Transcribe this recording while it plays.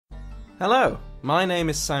Hello, my name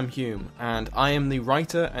is Sam Hume, and I am the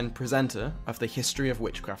writer and presenter of the History of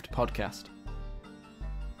Witchcraft podcast.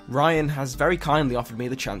 Ryan has very kindly offered me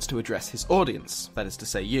the chance to address his audience, that is to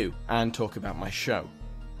say you, and talk about my show.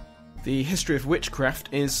 The History of Witchcraft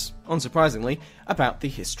is, unsurprisingly, about the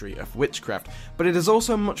history of witchcraft, but it is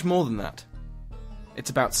also much more than that.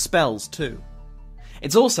 It's about spells too.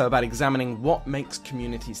 It's also about examining what makes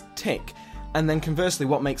communities tick, and then conversely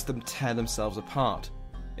what makes them tear themselves apart.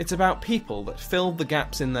 It's about people that fill the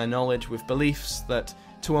gaps in their knowledge with beliefs that,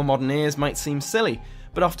 to our modern ears, might seem silly,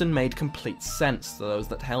 but often made complete sense to those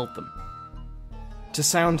that held them. To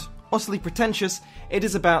sound utterly pretentious, it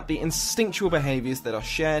is about the instinctual behaviours that are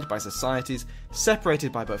shared by societies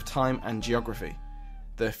separated by both time and geography.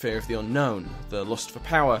 The fear of the unknown, the lust for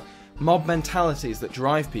power, mob mentalities that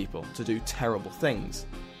drive people to do terrible things.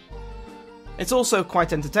 It's also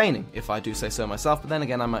quite entertaining, if I do say so myself, but then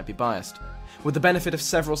again I might be biased. With the benefit of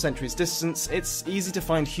several centuries' distance, it's easy to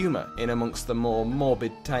find humour in amongst the more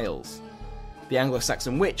morbid tales. The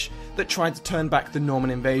Anglo-Saxon witch that tried to turn back the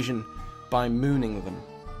Norman invasion by mooning them.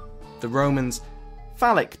 The Romans'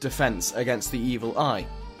 phallic defence against the evil eye.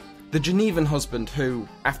 The Genevan husband who,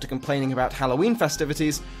 after complaining about Halloween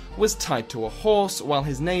festivities, was tied to a horse while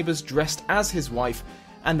his neighbours dressed as his wife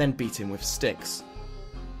and then beat him with sticks.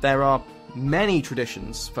 There are many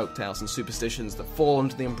traditions, folktales and superstitions that fall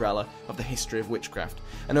under the umbrella of the history of witchcraft,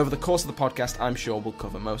 and over the course of the podcast I'm sure we'll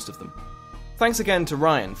cover most of them. Thanks again to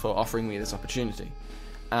Ryan for offering me this opportunity,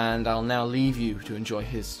 and I'll now leave you to enjoy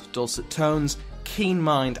his dulcet tones, keen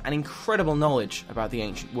mind, and incredible knowledge about the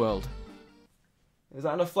ancient world. Is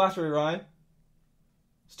that enough flattery, Ryan?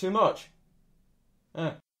 It's too much?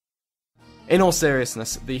 In all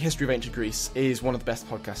seriousness, the History of Ancient Greece is one of the best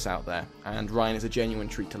podcasts out there, and Ryan is a genuine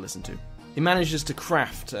treat to listen to. He manages to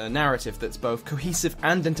craft a narrative that's both cohesive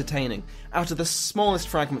and entertaining out of the smallest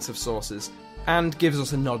fragments of sources, and gives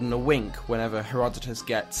us a nod and a wink whenever Herodotus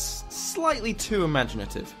gets slightly too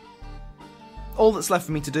imaginative. All that's left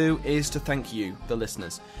for me to do is to thank you, the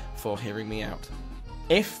listeners, for hearing me out.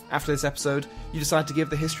 If, after this episode, you decide to give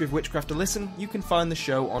the History of Witchcraft a listen, you can find the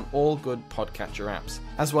show on all good podcatcher apps,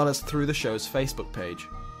 as well as through the show's Facebook page.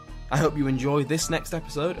 I hope you enjoy this next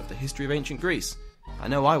episode of the History of Ancient Greece. I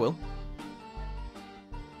know I will.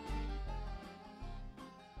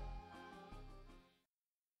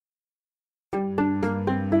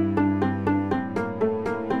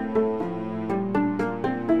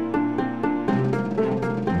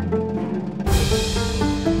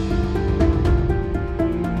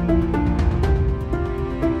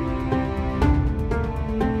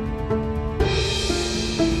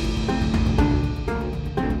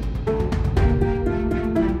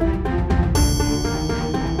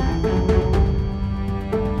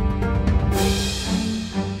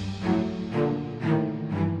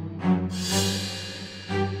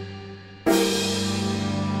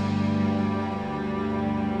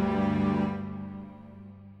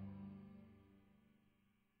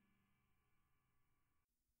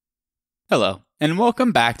 Hello, and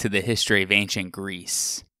welcome back to the History of Ancient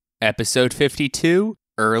Greece, Episode 52,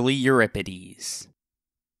 Early Euripides.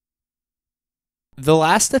 The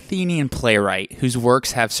last Athenian playwright whose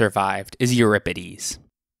works have survived is Euripides.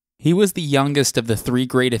 He was the youngest of the three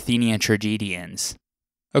great Athenian tragedians.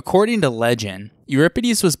 According to legend,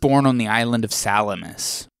 Euripides was born on the island of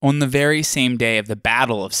Salamis, on the very same day of the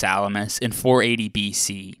Battle of Salamis in 480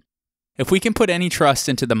 BC. If we can put any trust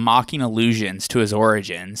into the mocking allusions to his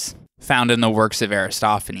origins, found in the works of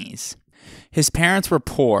Aristophanes, his parents were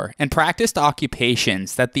poor and practiced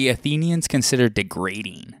occupations that the Athenians considered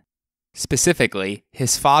degrading. Specifically,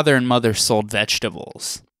 his father and mother sold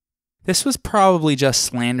vegetables. This was probably just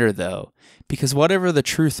slander though, because whatever the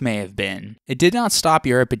truth may have been, it did not stop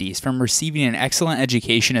Euripides from receiving an excellent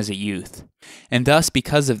education as a youth, and thus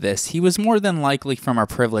because of this he was more than likely from a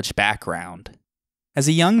privileged background. As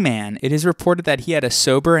a young man, it is reported that he had a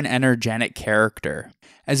sober and energetic character,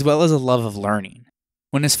 as well as a love of learning.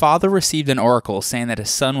 When his father received an oracle saying that his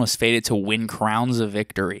son was fated to win crowns of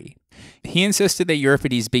victory, he insisted that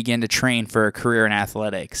Euripides begin to train for a career in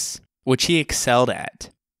athletics, which he excelled at.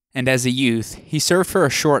 And as a youth, he served for a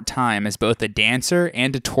short time as both a dancer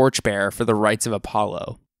and a torchbearer for the rites of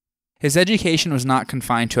Apollo. His education was not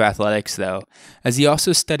confined to athletics, though, as he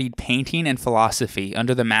also studied painting and philosophy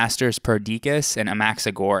under the masters Perdiccas and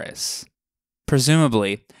Anaxagoras.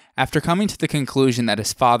 Presumably, after coming to the conclusion that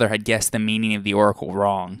his father had guessed the meaning of the oracle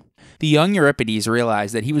wrong, the young Euripides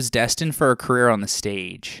realized that he was destined for a career on the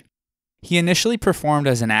stage. He initially performed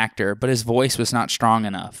as an actor, but his voice was not strong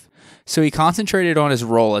enough, so he concentrated on his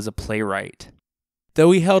role as a playwright.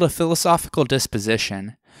 Though he held a philosophical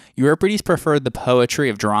disposition, Euripides preferred the poetry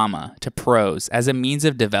of drama to prose as a means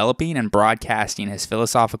of developing and broadcasting his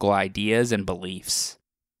philosophical ideas and beliefs.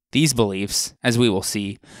 These beliefs, as we will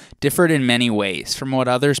see, differed in many ways from what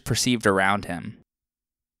others perceived around him.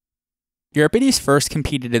 Euripides first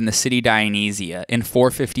competed in the city Dionysia in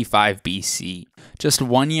 455 BC, just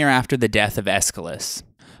 1 year after the death of Aeschylus,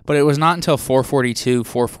 but it was not until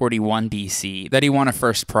 442-441 BC that he won a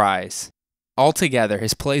first prize. Altogether,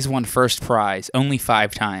 his plays won first prize only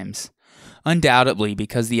 5 times, undoubtedly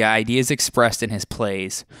because the ideas expressed in his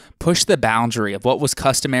plays pushed the boundary of what was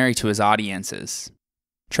customary to his audiences.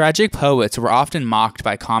 Tragic poets were often mocked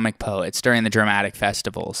by comic poets during the dramatic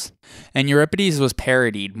festivals, and Euripides was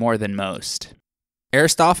parodied more than most.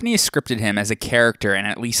 Aristophanes scripted him as a character in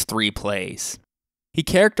at least 3 plays. He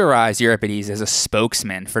characterized Euripides as a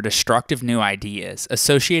spokesman for destructive new ideas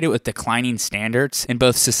associated with declining standards in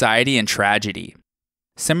both society and tragedy.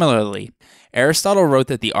 Similarly, Aristotle wrote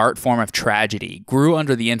that the art form of tragedy grew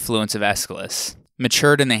under the influence of Aeschylus,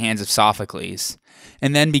 matured in the hands of Sophocles,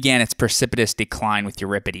 and then began its precipitous decline with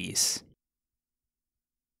Euripides.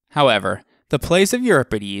 However, the plays of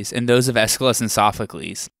Euripides and those of Aeschylus and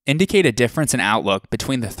Sophocles indicate a difference in outlook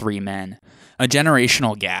between the 3 men, a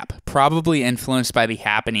generational gap probably influenced by the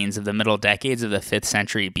happenings of the middle decades of the 5th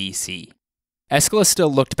century BC. Aeschylus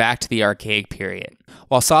still looked back to the Archaic period,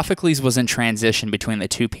 while Sophocles was in transition between the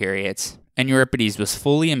 2 periods, and Euripides was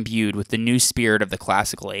fully imbued with the new spirit of the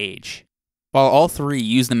classical age. While all 3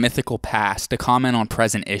 used the mythical past to comment on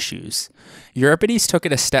present issues, Euripides took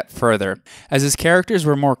it a step further, as his characters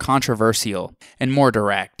were more controversial and more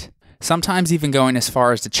direct, sometimes even going as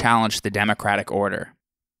far as to challenge the democratic order.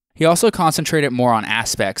 He also concentrated more on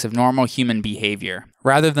aspects of normal human behavior,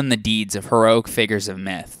 rather than the deeds of heroic figures of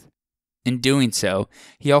myth. In doing so,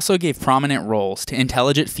 he also gave prominent roles to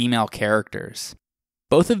intelligent female characters.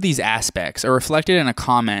 Both of these aspects are reflected in a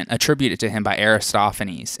comment attributed to him by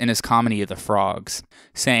Aristophanes in his Comedy of the Frogs,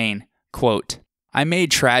 saying, quote, "I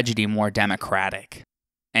made tragedy more democratic,"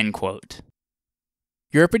 end quote.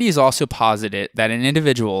 Euripides also posited that an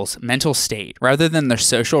individual's mental state, rather than their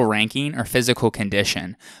social ranking or physical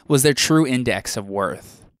condition, was their true index of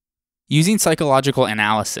worth. Using psychological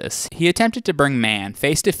analysis, he attempted to bring man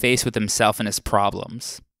face to face with himself and his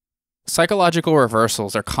problems. Psychological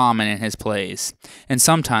reversals are common in his plays, and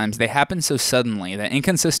sometimes they happen so suddenly that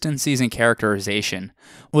inconsistencies in characterization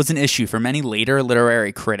was an issue for many later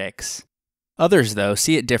literary critics. Others, though,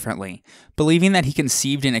 see it differently, believing that he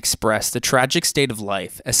conceived and expressed the tragic state of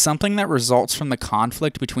life as something that results from the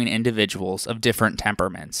conflict between individuals of different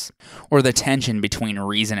temperaments, or the tension between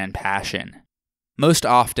reason and passion. Most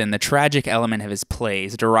often, the tragic element of his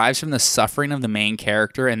plays derives from the suffering of the main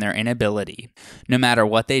character and their inability, no matter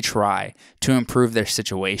what they try, to improve their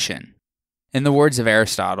situation. In the words of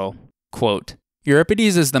Aristotle, quote,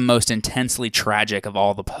 "Euripides is the most intensely tragic of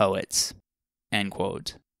all the poets," end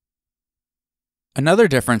quote. Another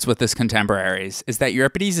difference with his contemporaries is that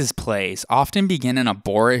Euripides' plays often begin in a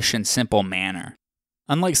boorish and simple manner.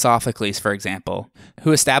 Unlike Sophocles, for example,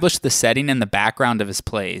 who established the setting and the background of his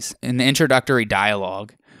plays in the introductory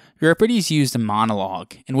dialogue, Euripides used a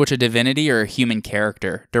monologue in which a divinity or a human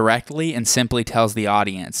character directly and simply tells the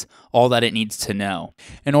audience all that it needs to know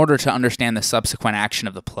in order to understand the subsequent action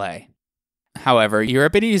of the play. However,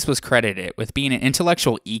 Euripides was credited with being an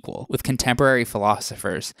intellectual equal with contemporary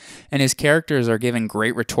philosophers, and his characters are given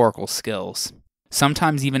great rhetorical skills,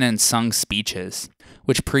 sometimes even in sung speeches,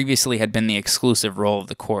 which previously had been the exclusive role of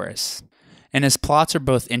the chorus. And his plots are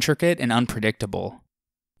both intricate and unpredictable.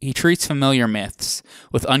 He treats familiar myths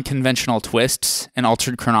with unconventional twists and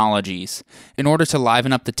altered chronologies in order to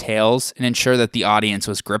liven up the tales and ensure that the audience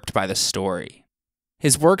was gripped by the story.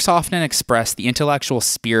 His works often express the intellectual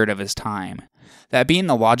spirit of his time, that being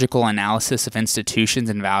the logical analysis of institutions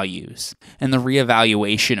and values, and the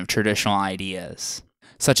reevaluation of traditional ideas,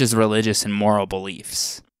 such as religious and moral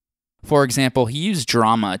beliefs. For example, he used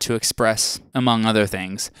drama to express, among other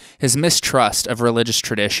things, his mistrust of religious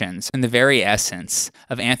traditions and the very essence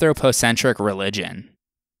of anthropocentric religion.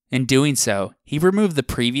 In doing so, he removed the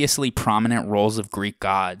previously prominent roles of Greek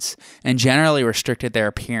gods and generally restricted their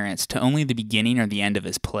appearance to only the beginning or the end of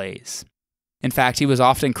his plays. In fact, he was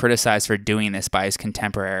often criticized for doing this by his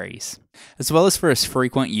contemporaries, as well as for his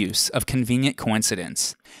frequent use of convenient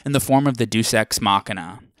coincidence in the form of the deus ex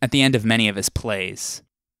machina at the end of many of his plays.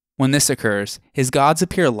 When this occurs, his gods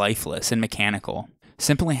appear lifeless and mechanical,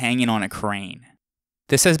 simply hanging on a crane.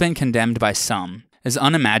 This has been condemned by some as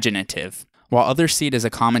unimaginative, while others see it as a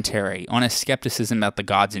commentary on his skepticism about the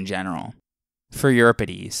gods in general. For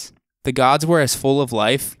Euripides, the gods were as full of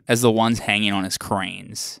life as the ones hanging on his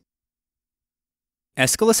cranes.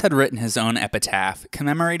 Aeschylus had written his own epitaph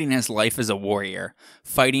commemorating his life as a warrior,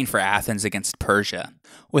 fighting for Athens against Persia,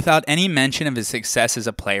 without any mention of his success as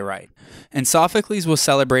a playwright, and Sophocles was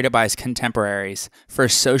celebrated by his contemporaries for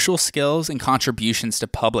his social skills and contributions to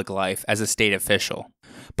public life as a state official.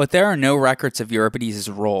 But there are no records of Euripides'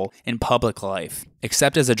 role in public life,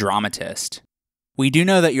 except as a dramatist. We do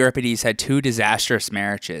know that Euripides had 2 disastrous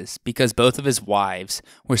marriages because both of his wives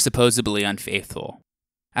were supposedly unfaithful.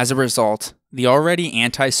 As a result, the already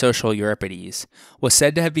antisocial Euripides was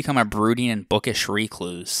said to have become a brooding and bookish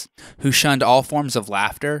recluse, who shunned all forms of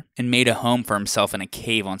laughter and made a home for himself in a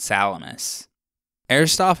cave on Salamis.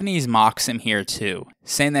 Aristophanes mocks him here too,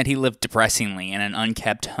 saying that he lived depressingly in an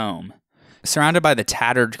unkept home, surrounded by the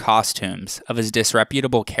tattered costumes of his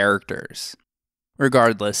disreputable characters.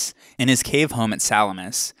 Regardless, in his cave home at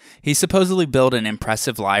Salamis, he supposedly built an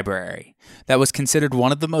impressive library that was considered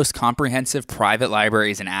one of the most comprehensive private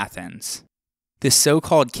libraries in Athens. This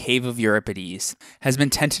so-called Cave of Euripides has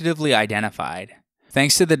been tentatively identified,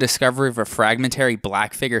 thanks to the discovery of a fragmentary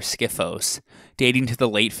black figure skyphos dating to the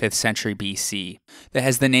late 5th century BC that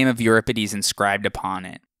has the name of Euripides inscribed upon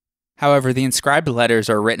it. However, the inscribed letters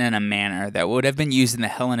are written in a manner that would have been used in the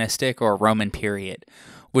Hellenistic or Roman period,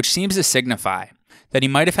 which seems to signify that he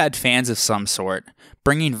might have had fans of some sort,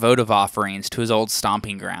 bringing votive offerings to his old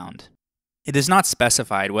stomping ground. It is not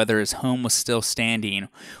specified whether his home was still standing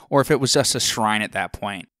or if it was just a shrine at that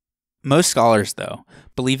point. Most scholars, though,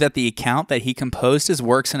 believe that the account that he composed his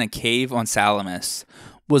works in a cave on Salamis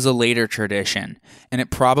was a later tradition, and it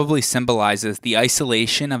probably symbolizes the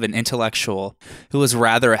isolation of an intellectual who was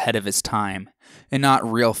rather ahead of his time, and not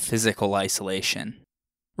real physical isolation.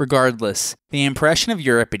 Regardless, the impression of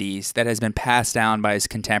Euripides that has been passed down by his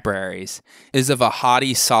contemporaries is of a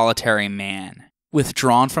haughty, solitary man,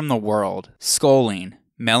 withdrawn from the world, skulking,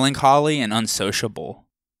 melancholy, and unsociable.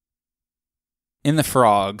 In the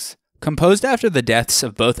Frogs, composed after the deaths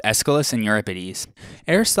of both Aeschylus and Euripides,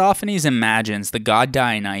 Aristophanes imagines the god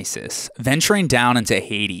Dionysus venturing down into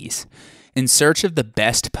Hades in search of the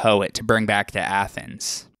best poet to bring back to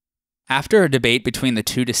Athens. After a debate between the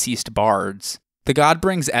 2 deceased bards, the god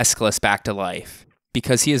brings Aeschylus back to life,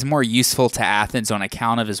 because he is more useful to Athens on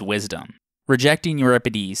account of his wisdom, rejecting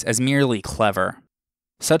Euripides as merely clever.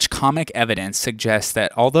 Such comic evidence suggests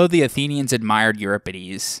that although the Athenians admired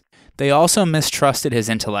Euripides, they also mistrusted his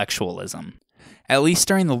intellectualism, at least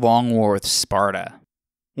during the long war with Sparta.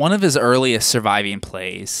 One of his earliest surviving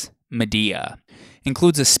plays, Medea,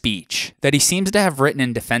 includes a speech that he seems to have written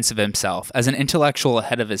in defense of himself as an intellectual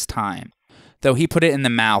ahead of his time, though he put it in the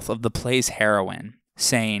mouth of the play's heroine,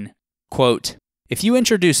 saying, quote, "If you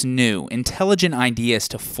introduce new, intelligent ideas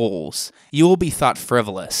to fools, you will be thought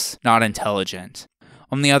frivolous, not intelligent.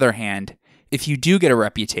 On the other hand, if you do get a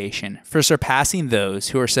reputation for surpassing those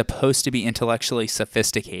who are supposed to be intellectually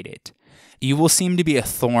sophisticated, you will seem to be a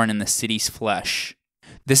thorn in the city's flesh.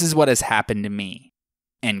 This is what has happened to me."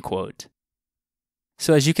 End quote.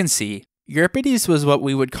 So as you can see, Euripides was what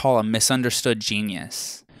we would call a misunderstood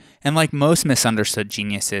genius. And like most misunderstood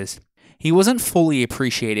geniuses, he wasn't fully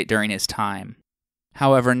appreciated during his time.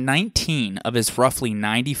 However, 19 of his roughly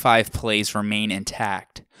 95 plays remain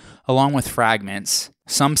intact, along with fragments,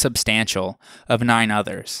 some substantial, of 9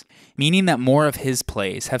 others, meaning that more of his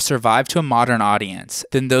plays have survived to a modern audience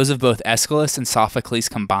than those of both Aeschylus and Sophocles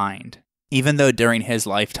combined, even though during his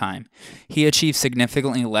lifetime, he achieved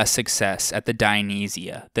significantly less success at the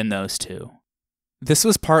Dionysia than those 2. This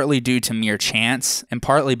was partly due to mere chance, and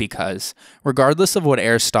partly because, regardless of what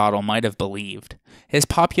Aristotle might have believed, his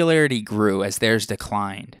popularity grew as theirs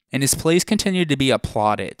declined, and his plays continued to be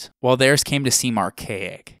applauded, while theirs came to seem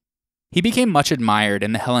archaic. He became much admired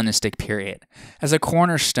in the Hellenistic period as a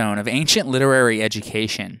cornerstone of ancient literary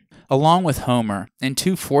education, along with Homer and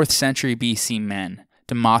 2 4th century BC men,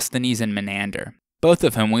 Demosthenes and Menander, both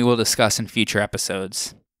of whom we will discuss in future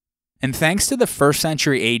episodes. And thanks to the 1st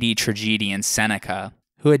century AD tragedian Seneca,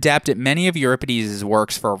 who adapted many of Euripides'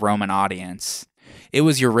 works for a Roman audience, it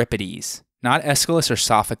was Euripides, not Aeschylus or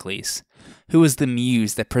Sophocles, who was the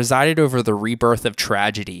muse that presided over the rebirth of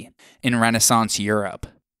tragedy in Renaissance Europe.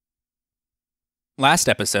 Last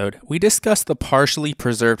episode, we discussed the partially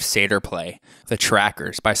preserved satyr play, The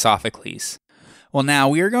Trackers, by Sophocles. Well, now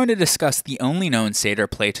we are going to discuss the only known satyr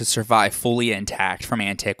play to survive fully intact from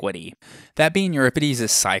antiquity, that being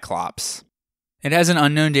Euripides' Cyclops. It has an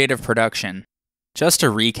unknown date of production. Just to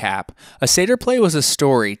recap, a satyr play was a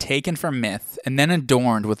story taken from myth and then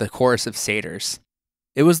adorned with a chorus of satyrs.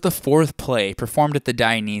 It was the 4th play performed at the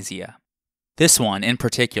Dionysia. This one, in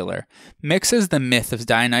particular, mixes the myth of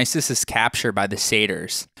Dionysus' capture by the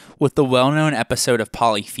satyrs with the well-known episode of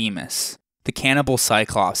Polyphemus, the cannibal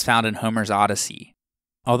Cyclops found in Homer's Odyssey.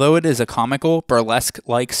 Although it is a comical,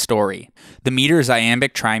 burlesque-like story, the meter is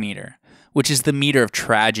iambic trimeter, which is the meter of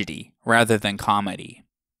tragedy rather than comedy.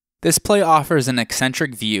 This play offers an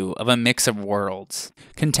eccentric view of a mix of worlds,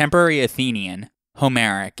 contemporary Athenian,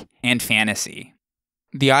 Homeric, and fantasy.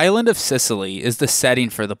 The island of Sicily is the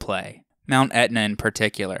setting for the play, Mount Etna in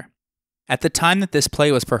particular. At the time that this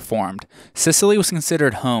play was performed, Sicily was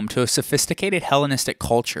considered home to a sophisticated Hellenistic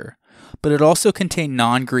culture, but it also contained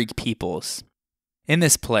non-Greek peoples. In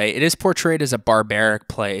this play, it is portrayed as a barbaric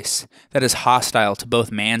place that is hostile to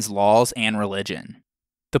both man's laws and religion.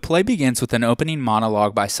 The play begins with an opening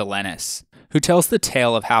monologue by Silenus, who tells the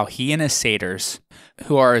tale of how he and his satyrs,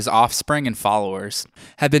 who are his offspring and followers,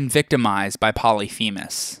 have been victimized by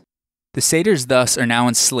Polyphemus. The satyrs thus are now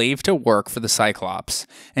enslaved to work for the Cyclops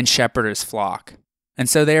and shepherd his flock, and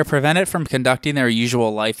so they are prevented from conducting their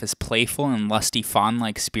usual life as playful and lusty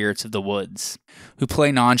fawn-like spirits of the woods, who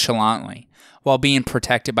play nonchalantly while being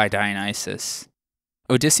protected by Dionysus.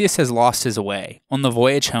 Odysseus has lost his way on the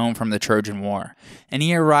voyage home from the Trojan War, and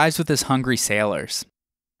he arrives with his hungry sailors.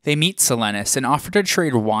 They meet Silenus and offer to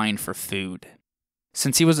trade wine for food.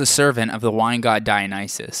 Since he was a servant of the wine god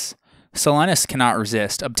Dionysus, Silenus cannot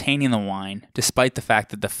resist obtaining the wine, despite the fact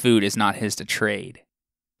that the food is not his to trade.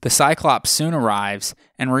 The Cyclops soon arrives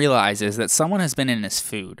and realizes that someone has been in his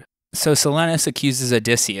food. So Silenus accuses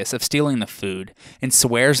Odysseus of stealing the food and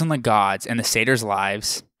swears on the gods and the satyrs'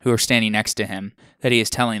 lives, who are standing next to him, that he is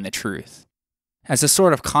telling the truth. As a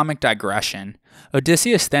sort of comic digression,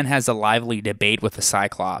 Odysseus then has a lively debate with the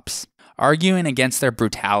Cyclops, arguing against their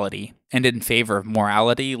brutality and in favor of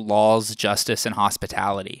morality, laws, justice, and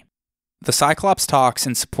hospitality. The Cyclops talks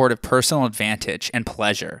in support of personal advantage and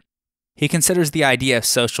pleasure. He considers the idea of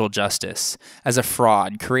social justice as a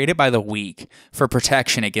fraud created by the weak for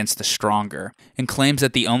protection against the stronger, and claims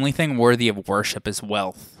that the only thing worthy of worship is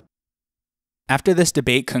wealth. After this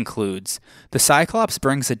debate concludes, the Cyclops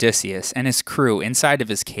brings Odysseus and his crew inside of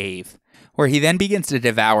his cave, where he then begins to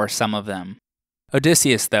devour some of them.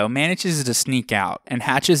 Odysseus, though, manages to sneak out and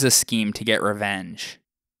hatches a scheme to get revenge.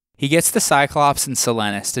 He gets the Cyclops and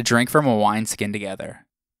Silenus to drink from a wineskin together.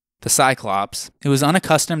 The Cyclops, who is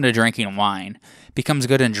unaccustomed to drinking wine, becomes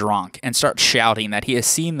good and drunk and starts shouting that he has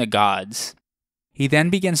seen the gods. He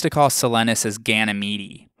then begins to call Silenus as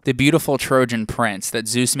Ganymede, the beautiful Trojan prince that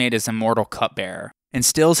Zeus made his immortal cupbearer, and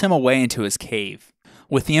steals him away into his cave,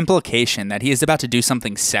 with the implication that he is about to do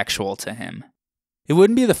something sexual to him. It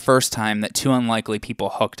wouldn't be the first time that two unlikely people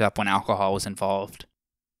hooked up when alcohol was involved.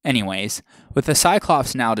 Anyways, with the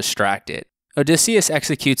Cyclops now distracted, Odysseus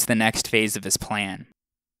executes the next phase of his plan.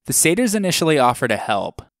 The satyrs initially offer to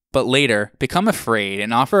help, but later become afraid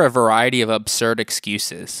and offer a variety of absurd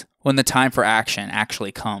excuses when the time for action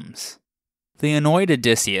actually comes. The annoyed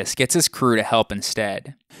Odysseus gets his crew to help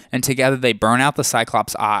instead, and together they burn out the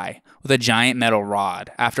Cyclops' eye with a giant metal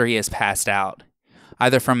rod after he has passed out,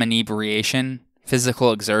 either from inebriation,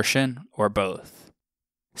 physical exertion, or both.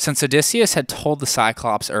 Since Odysseus had told the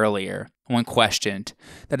Cyclops earlier, when questioned,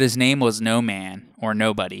 that his name was No Man, or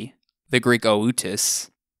Nobody, the Greek outis,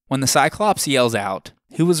 when the Cyclops yells out,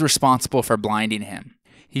 who was responsible for blinding him,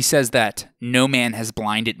 he says that, "No man has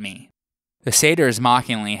blinded me." The satyrs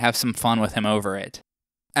mockingly have some fun with him over it.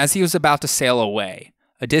 As he was about to sail away,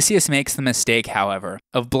 Odysseus makes the mistake, however,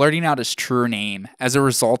 of blurting out his true name as a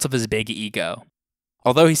result of his big ego.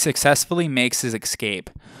 Although he successfully makes his escape,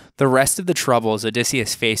 the rest of the troubles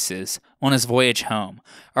Odysseus faces on his voyage home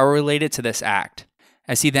are related to this act,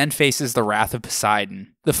 as he then faces the wrath of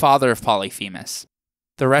Poseidon, the father of Polyphemus.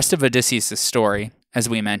 The rest of Odysseus' story, as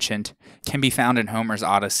we mentioned, can be found in Homer's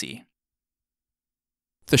Odyssey.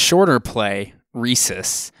 The shorter play,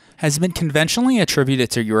 Rhesus, has been conventionally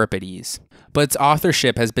attributed to Euripides, but its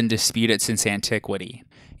authorship has been disputed since antiquity.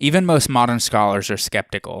 Even most modern scholars are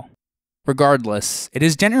skeptical. Regardless, it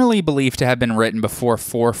is generally believed to have been written before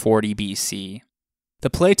 440 BC.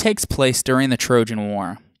 The play takes place during the Trojan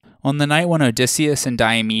War, on the night when Odysseus and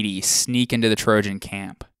Diomedes sneak into the Trojan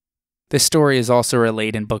camp. This story is also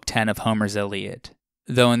relayed in Book 10 of Homer's Iliad,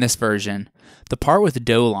 though in this version, the part with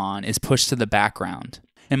Dolon is pushed to the background,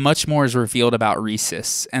 and much more is revealed about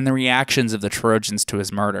Rhesus and the reactions of the Trojans to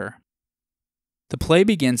his murder. The play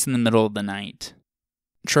begins in the middle of the night.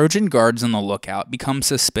 Trojan guards on the lookout become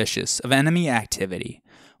suspicious of enemy activity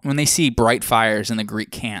when they see bright fires in the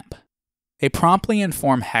Greek camp. They promptly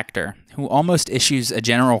inform Hector, who almost issues a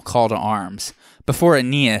general call to arms, before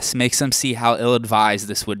Aeneas makes them see how ill-advised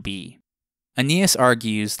this would be. Aeneas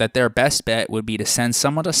argues that their best bet would be to send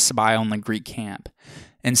someone to spy on the Greek camp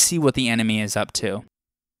and see what the enemy is up to.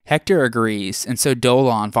 Hector agrees, and so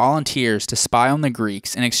Dolon volunteers to spy on the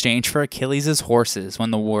Greeks in exchange for Achilles' horses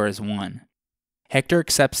when the war is won. Hector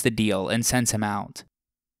accepts the deal and sends him out.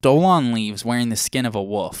 Dolon leaves wearing the skin of a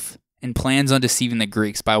wolf and plans on deceiving the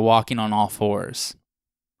Greeks by walking on all fours.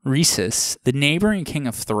 Rhesus, the neighboring king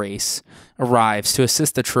of Thrace, arrives to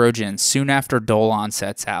assist the Trojans soon after Dolon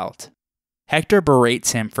sets out. Hector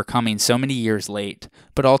berates him for coming so many years late,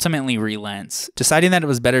 but ultimately relents, deciding that it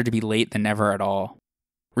was better to be late than never at all.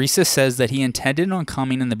 Rhesus says that he intended on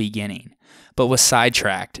coming in the beginning, but was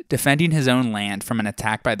sidetracked, defending his own land from an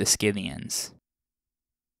attack by the Scythians.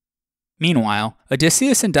 Meanwhile,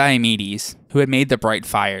 Odysseus and Diomedes, who had made the bright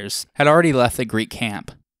fires, had already left the Greek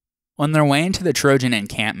camp. On their way into the Trojan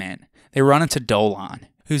encampment, they run into Dolon,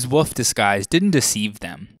 whose wolf disguise didn't deceive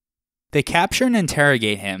them. They capture and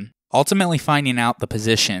interrogate him, ultimately finding out the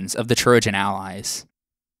positions of the Trojan allies.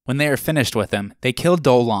 When they are finished with him, they kill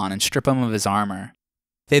Dolon and strip him of his armor.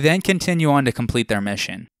 They then continue on to complete their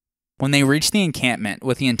mission. When they reach the encampment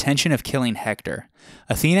with the intention of killing Hector,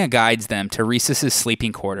 Athena guides them to Rhesus's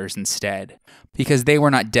sleeping quarters instead, because they were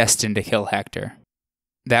not destined to kill Hector.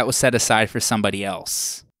 That was set aside for somebody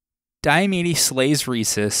else. Diomedes slays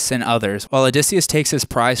Rhesus and others while Odysseus takes his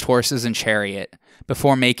prized horses and chariot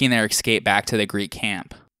before making their escape back to the Greek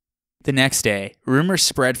camp. The next day, rumors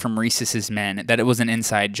spread from Rhesus's men that it was an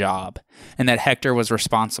inside job, and that Hector was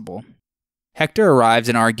responsible. Hector arrives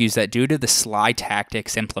and argues that due to the sly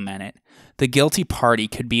tactics implemented, the guilty party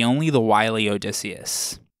could be only the wily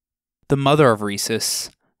Odysseus. The mother of Rhesus,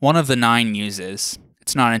 one of the 9 muses,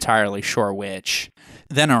 it's not entirely sure which,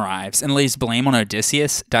 then arrives and lays blame on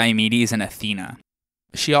Odysseus, Diomedes, and Athena.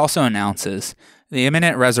 She also announces the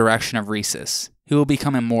imminent resurrection of Rhesus, who will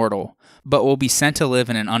become immortal, but will be sent to live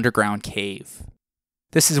in an underground cave.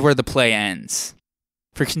 This is where the play ends.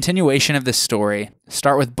 For continuation of this story,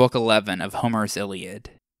 start with Book 11 of Homer's Iliad.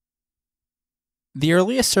 The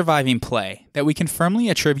earliest surviving play that we can firmly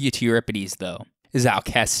attribute to Euripides, though, is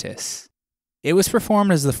Alcestis. It was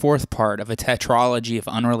performed as the 4th part of a tetralogy of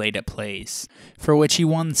unrelated plays, for which he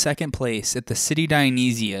won 2nd place at the city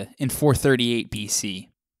Dionysia in 438 BC.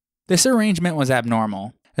 This arrangement was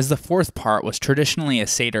abnormal, as the 4th part was traditionally a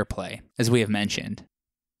satyr play, as we have mentioned.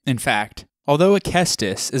 In fact, although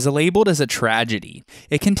Alcestis is labeled as a tragedy,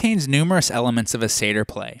 it contains numerous elements of a satyr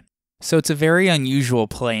play, so it's a very unusual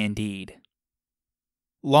play indeed.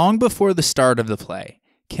 Long before the start of the play,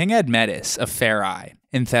 King Admetus of Pherae,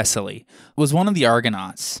 in Thessaly, was one of the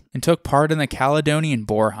Argonauts and took part in the Caledonian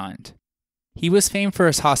boar hunt. He was famed for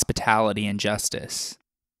his hospitality and justice.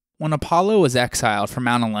 When Apollo was exiled from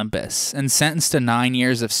Mount Olympus and sentenced to 9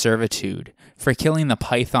 years of servitude for killing the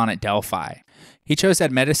python at Delphi, he chose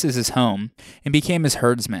Admetus as his home and became his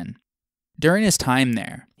herdsman. During his time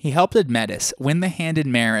there, he helped Admetus win the hand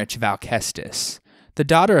in marriage of Alcestis, the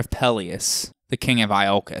daughter of Peleus, the king of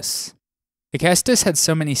Iolcus. Alcestis had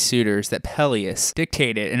so many suitors that Peleus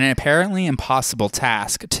dictated an apparently impossible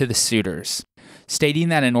task to the suitors, stating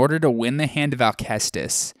that in order to win the hand of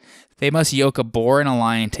Alcestis, they must yoke a boar and a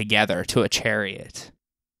lion together to a chariot.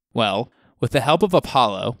 Well, with the help of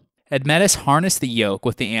Apollo, Admetus harnessed the yoke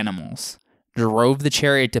with the animals, drove the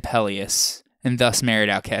chariot to Peleus, and thus married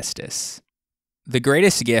Alcestis. The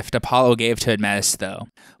greatest gift Apollo gave to Admetus, though,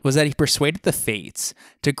 was that he persuaded the Fates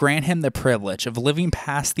to grant him the privilege of living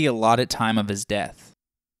past the allotted time of his death.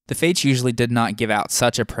 The Fates usually did not give out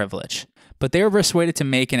such a privilege, but they were persuaded to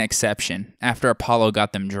make an exception after Apollo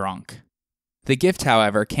got them drunk. The gift,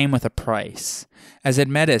 however, came with a price, as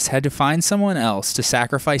Admetus had to find someone else to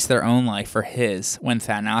sacrifice their own life for his when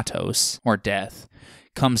Thanatos, or death,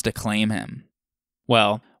 comes to claim him.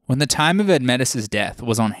 Well, when the time of Admetus' death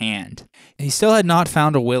was on hand, he still had not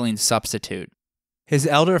found a willing substitute. His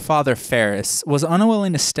elder father Pheres was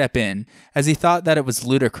unwilling to step in, as he thought that it was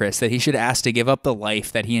ludicrous that he should ask to give up the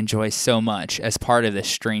life that he enjoys so much as part of this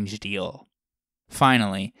strange deal.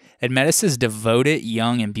 Finally, Admetus' devoted,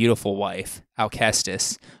 young, and beautiful wife,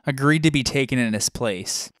 Alcestis, agreed to be taken in his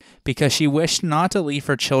place, because she wished not to leave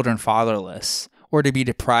her children fatherless, or to be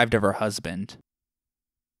deprived of her husband.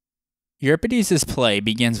 Euripides' play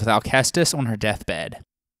begins with Alcestis on her deathbed.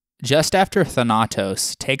 Just after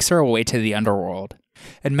Thanatos takes her away to the underworld,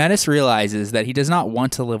 Admetus realizes that he does not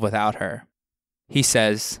want to live without her. He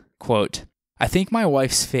says, quote, "I think my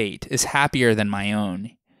wife's fate is happier than my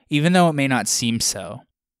own, even though it may not seem so.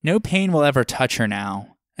 No pain will ever touch her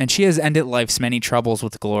now, and she has ended life's many troubles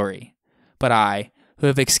with glory. But I, who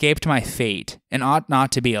have escaped my fate and ought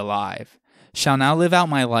not to be alive, shall now live out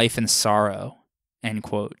my life in sorrow." End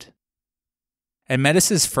quote.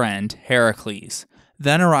 Admetus' friend, Heracles,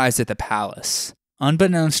 then arrives at the palace,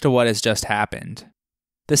 unbeknownst to what has just happened.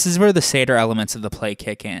 This is where the satyr elements of the play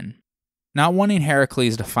kick in. Not wanting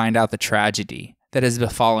Heracles to find out the tragedy that has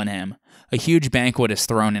befallen him, a huge banquet is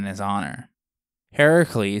thrown in his honor.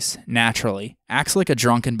 Heracles, naturally, acts like a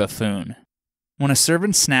drunken buffoon. When a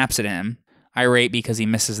servant snaps at him, irate because he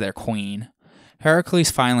misses their queen,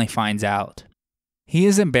 Heracles finally finds out. He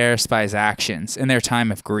is embarrassed by his actions in their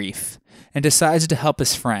time of grief, and decides to help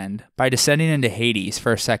his friend by descending into Hades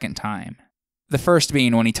for a second time. The first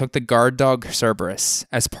being when he took the guard dog Cerberus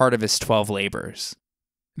as part of his 12 labors.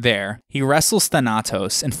 There, he wrestles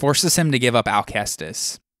Thanatos and forces him to give up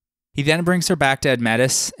Alcestis. He then brings her back to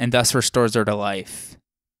Admetus and thus restores her to life.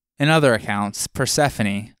 In other accounts,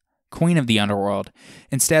 Persephone, queen of the underworld,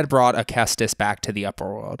 instead brought Alcestis back to the upper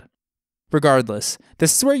world. Regardless,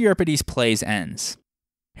 this is where Euripides' plays ends.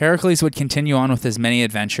 Heracles would continue on with his many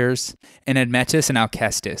adventures, and Admetus and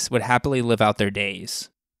Alcestis would happily live out their days.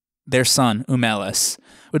 Their son, Eumelus,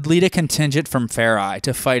 would lead a contingent from Pherae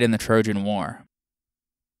to fight in the Trojan War.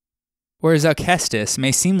 Whereas Alcestis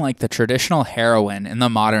may seem like the traditional heroine in the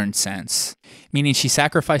modern sense, meaning she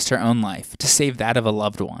sacrificed her own life to save that of a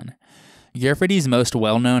loved one, Euripides' most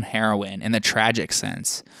well-known heroine in the tragic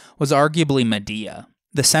sense was arguably Medea,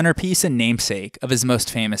 the centerpiece and namesake of his most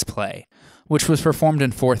famous play, which was performed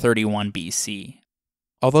in 431 BC.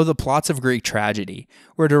 Although the plots of Greek tragedy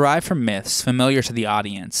were derived from myths familiar to the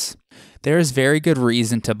audience, there is very good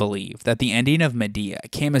reason to believe that the ending of Medea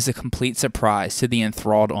came as a complete surprise to the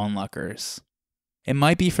enthralled onlookers. It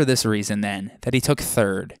might be for this reason, then, that he took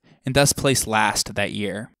third, and thus placed last that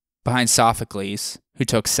year, behind Sophocles, who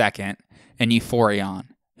took second, and Euphorion,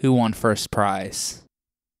 who won first prize.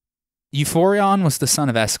 Euphorion was the son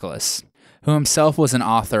of Aeschylus, who himself was an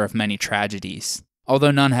author of many tragedies,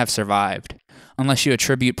 although none have survived, unless you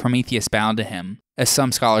attribute Prometheus Bound to him, as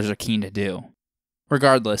some scholars are keen to do.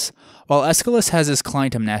 Regardless, while Aeschylus has his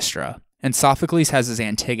Clytemnestra, and Sophocles has his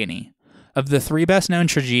Antigone, of the three best-known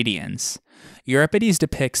tragedians, Euripides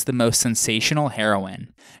depicts the most sensational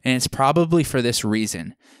heroine, and it's probably for this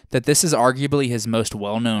reason that this is arguably his most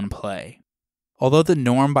well-known play. Although the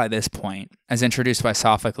norm by this point, as introduced by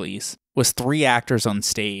Sophocles, was 3 actors on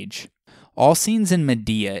stage, all scenes in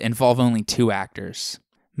Medea involve only 2 actors,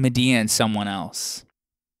 Medea and someone else.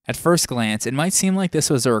 At first glance, it might seem like this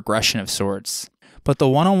was a regression of sorts, but the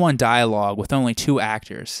one-on-one dialogue with only 2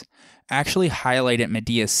 actors actually highlighted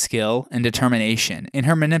Medea's skill and determination in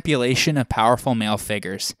her manipulation of powerful male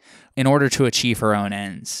figures in order to achieve her own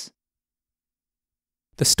ends.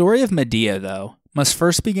 The story of Medea, though, must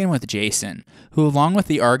first begin with Jason, who along with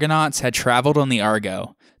the Argonauts had traveled on the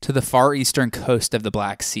Argo to the far eastern coast of the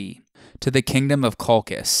Black Sea, to the kingdom of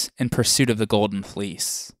Colchis in pursuit of the Golden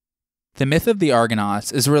Fleece. The myth of the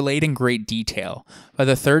Argonauts is relayed in great detail by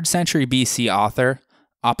the 3rd century BC author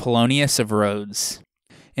Apollonius of Rhodes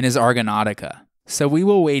in his Argonautica, so we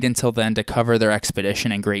will wait until then to cover their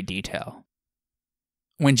expedition in great detail.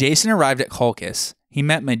 When Jason arrived at Colchis, he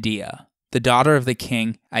met Medea, the daughter of the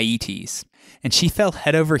king Aeetes, and she fell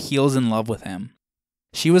head over heels in love with him.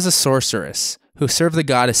 She was a sorceress who served the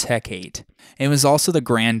goddess Hecate, and was also the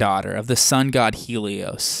granddaughter of the sun god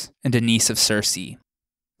Helios and a niece of Circe.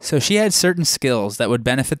 So she had certain skills that would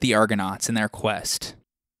benefit the Argonauts in their quest.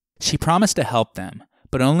 She promised to help them,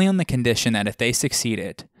 but only on the condition that if they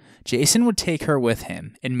succeeded, Jason would take her with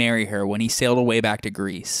him and marry her when he sailed away back to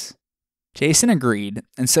Greece. Jason agreed,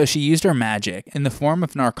 and so she used her magic in the form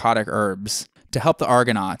of narcotic herbs to help the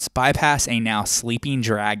Argonauts bypass a now sleeping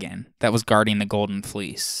dragon that was guarding the Golden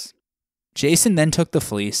Fleece. Jason then took the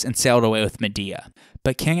fleece and sailed away with Medea,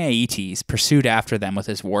 but King Aeetes pursued after them with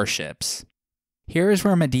his warships. Here is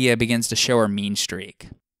where Medea begins to show her mean streak.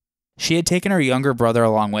 She had taken her younger brother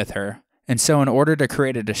along with her, and so in order to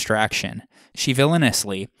create a distraction, she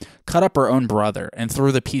villainously cut up her own brother and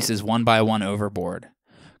threw the pieces one by one overboard,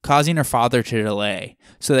 causing her father to delay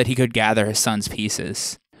so that he could gather his son's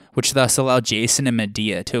pieces, which thus allowed Jason and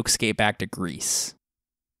Medea to escape back to Greece.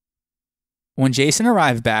 When Jason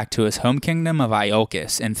arrived back to his home kingdom of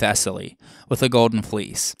Iolcus in Thessaly with the Golden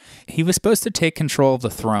Fleece, he was supposed to take control of the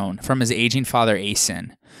throne from his aging father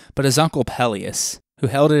Aeson, but his uncle Peleus, who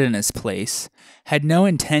held it in his place, had no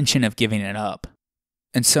intention of giving it up,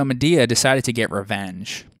 and so Medea decided to get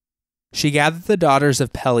revenge. She gathered the daughters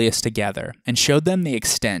of Peleus together and showed them the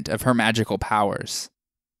extent of her magical powers.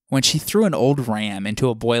 When she threw an old ram into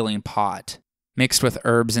a boiling pot, mixed with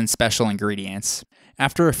herbs and special ingredients,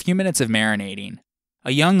 after a few minutes of marinating,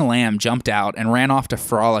 a young lamb jumped out and ran off to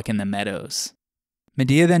frolic in the meadows.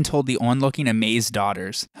 Medea then told the onlooking amazed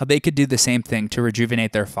daughters how they could do the same thing to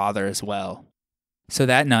rejuvenate their father as well. So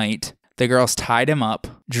that night, the girls tied him up,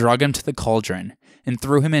 drug him to the cauldron, and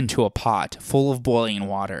threw him into a pot full of boiling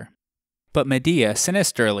water. But Medea,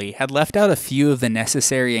 sinisterly, had left out a few of the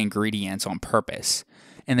necessary ingredients on purpose,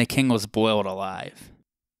 and the king was boiled alive.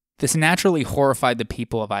 This naturally horrified the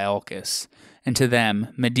people of Iolcus, and to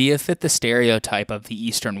them, Medea fit the stereotype of the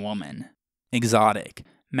Eastern woman: exotic,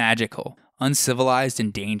 magical, uncivilized,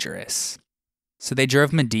 and dangerous. So they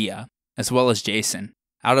drove Medea, as well as Jason,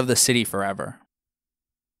 out of the city forever.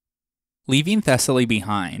 Leaving Thessaly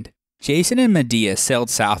behind, Jason and Medea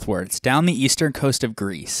sailed southwards down the eastern coast of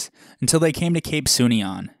Greece until they came to Cape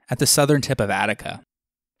Sunion at the southern tip of Attica.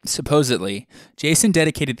 Supposedly, Jason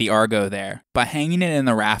dedicated the Argo there by hanging it in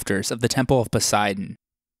the rafters of the Temple of Poseidon.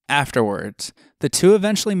 Afterwards, the two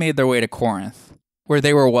eventually made their way to Corinth, where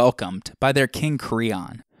they were welcomed by their king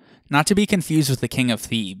Creon, not to be confused with the king of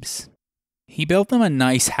Thebes. He built them a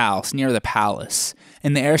nice house near the palace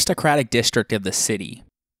in the aristocratic district of the city.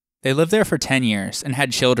 They lived there for 10 years and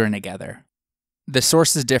had children together. The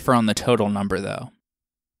sources differ on the total number, though.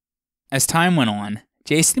 As time went on,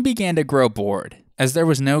 Jason began to grow bored, as there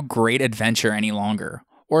was no great adventure any longer,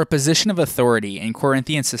 or a position of authority in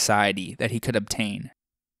Corinthian society that he could obtain.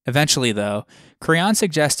 Eventually, though, Creon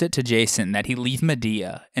suggested to Jason that he leave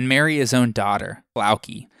Medea and marry his own daughter,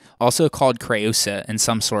 Glauce, also called Creusa in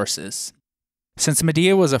some sources. Since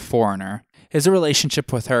Medea was a foreigner, his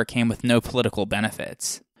relationship with her came with no political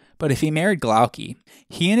benefits. But if he married Glauce,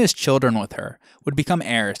 he and his children with her would become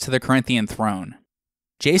heirs to the Corinthian throne.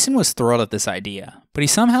 Jason was thrilled at this idea, but he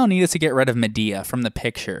somehow needed to get rid of Medea from the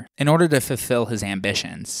picture in order to fulfill his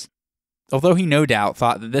ambitions. Although he no doubt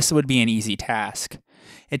thought that this would be an easy task,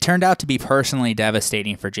 it turned out to be personally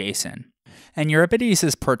devastating for Jason. And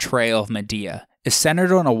Euripides' portrayal of Medea is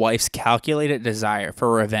centered on a wife's calculated desire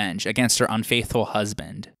for revenge against her unfaithful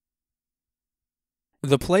husband.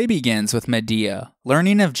 The play begins with Medea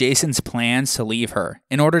learning of Jason's plans to leave her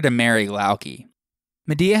in order to marry Glauce.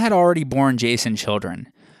 Medea had already borne Jason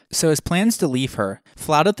children, so his plans to leave her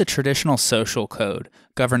flouted the traditional social code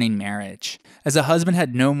governing marriage, as a husband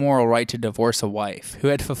had no moral right to divorce a wife who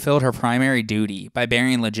had fulfilled her primary duty by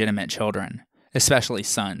bearing legitimate children, especially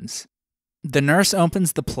sons. The nurse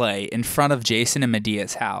opens the play in front of Jason and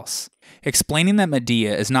Medea's house, explaining that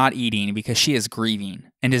Medea is not eating because she is grieving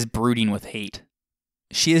and is brooding with hate.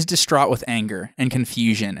 She is distraught with anger and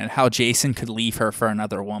confusion at how Jason could leave her for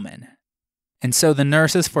another woman. And so the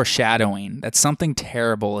nurse is foreshadowing that something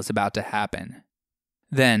terrible is about to happen.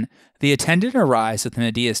 Then, the attendant arrives with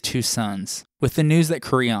Medea's 2 sons, with the news that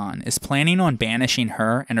Creon is planning on banishing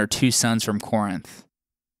her and her 2 sons from Corinth.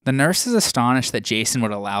 The nurse is astonished that Jason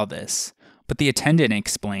would allow this, but the attendant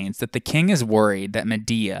explains that the king is worried that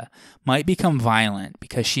Medea might become violent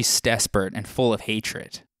because she's desperate and full of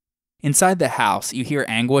hatred. Inside the house, you hear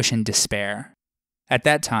anguish and despair. At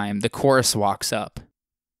that time, the chorus walks up.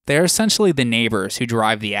 They are essentially the neighbors who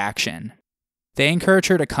drive the action. They encourage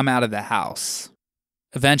her to come out of the house.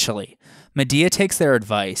 Eventually, Medea takes their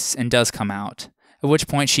advice and does come out, at which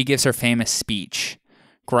point she gives her famous speech,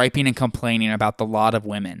 griping and complaining about the lot of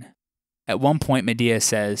women. At one point, Medea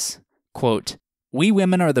says, quote, "We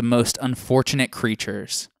women are the most unfortunate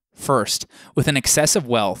creatures. First, with an excess of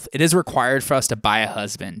wealth, it is required for us to buy a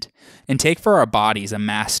husband, and take for our bodies a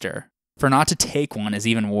master, for not to take one is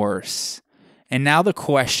even worse. And now the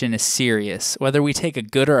question is serious, whether we take a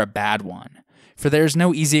good or a bad one, for there is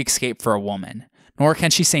no easy escape for a woman, nor can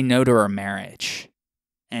she say no to her marriage."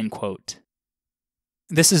 End quote.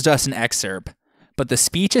 This is just an excerpt, but the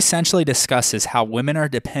speech essentially discusses how women are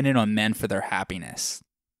dependent on men for their happiness.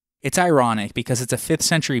 It's ironic because it's a 5th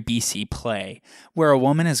century BC play where a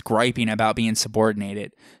woman is griping about being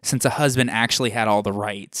subordinated since a husband actually had all the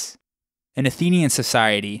rights. In Athenian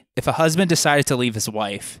society, if a husband decided to leave his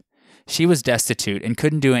wife, she was destitute and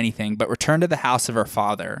couldn't do anything but return to the house of her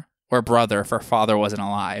father, or brother if her father wasn't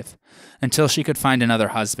alive, until she could find another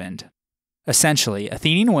husband. Essentially,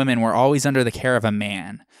 Athenian women were always under the care of a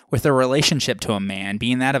man, with their relationship to a man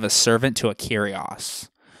being that of a servant to a kyrios,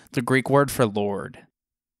 the Greek word for lord.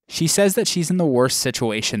 She says that she's in the worst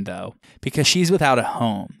situation, though, because she's without a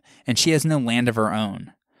home, and she has no land of her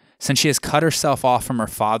own, since she has cut herself off from her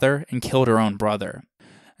father and killed her own brother,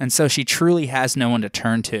 and so she truly has no one to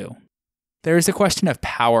turn to. There is a question of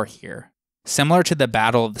power here, similar to the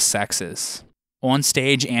battle of the sexes, on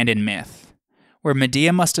stage and in myth, where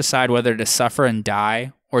Medea must decide whether to suffer and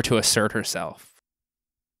die or to assert herself.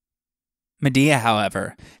 Medea,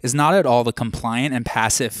 however, is not at all the compliant and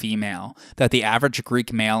passive female that the average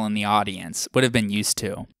Greek male in the audience would have been used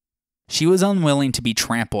to. She was unwilling to be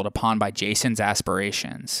trampled upon by Jason's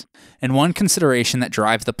aspirations, and one consideration that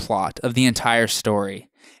drives the plot of the entire story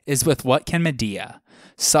is with what can Medea,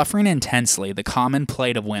 suffering intensely the common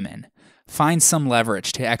plight of women, find some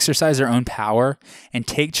leverage to exercise her own power and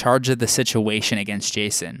take charge of the situation against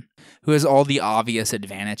Jason, who has all the obvious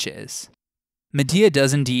advantages. Medea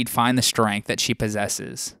does indeed find the strength that she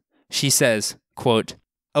possesses, She says, quote,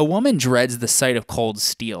 "A woman dreads the sight of cold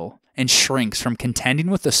steel and shrinks from contending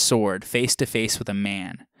with the sword face to face with a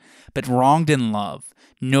man. But wronged in love,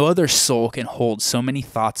 no other soul can hold so many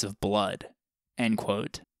thoughts of blood." End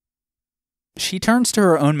quote. She turns to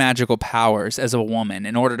her own magical powers as a woman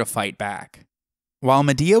in order to fight back. While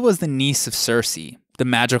Medea was the niece of Circe, the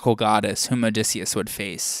magical goddess whom Odysseus would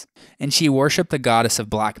face, and she worshipped the goddess of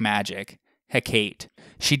black magic, Hecate,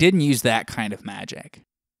 she didn't use that kind of magic.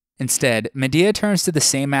 Instead, Medea turns to the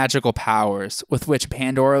same magical powers with which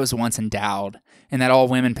Pandora was once endowed, and that all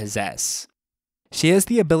women possess. She has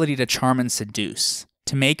the ability to charm and seduce,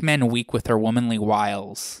 to make men weak with her womanly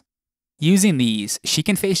wiles. Using these, she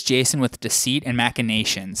can face Jason with deceit and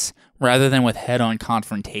machinations, rather than with head-on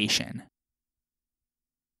confrontation.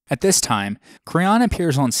 At this time, Creon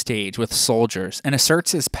appears on stage with soldiers and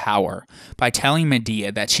asserts his power by telling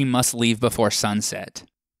Medea that she must leave before sunset.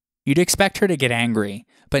 You'd expect her to get angry,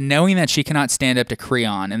 but knowing that she cannot stand up to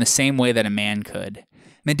Creon in the same way that a man could,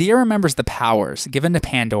 Medea remembers the powers given to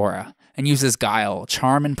Pandora and uses guile,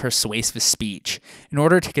 charm, and persuasive speech in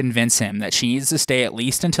order to convince him that she needs to stay at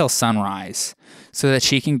least until sunrise, so that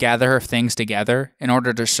she can gather her things together in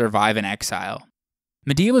order to survive in exile.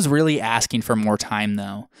 Medea was really asking for more time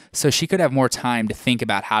though, so she could have more time to think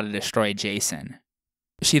about how to destroy Jason.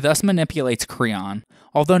 She thus manipulates Creon,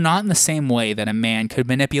 although not in the same way that a man could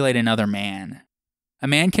manipulate another man. A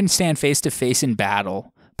man can stand face to face in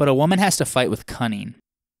battle, but a woman has to fight with cunning.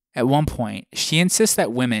 At one point, she insists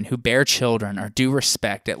that women who bear children are due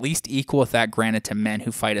respect at least equal with that granted to men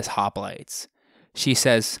who fight as hoplites. She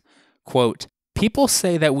says, quote, "People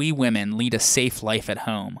say that we women lead a safe life at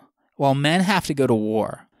home, while men have to go to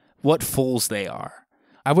war. What fools they are.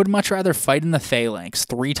 I would much rather fight in the phalanx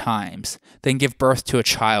 3 times than give birth to a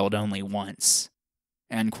child only once."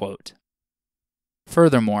 End quote.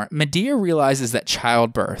 Furthermore, Medea realizes that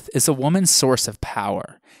childbirth is a woman's source of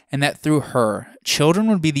power, and that through her, children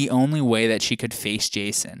would be the only way that she could face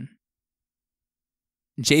Jason.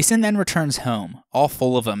 Jason then returns home, all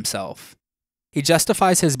full of himself. He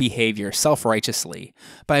justifies his behavior self-righteously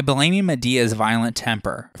by blaming Medea's violent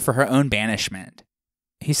temper for her own banishment.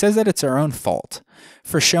 He says that it's her own fault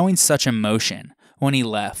for showing such emotion when he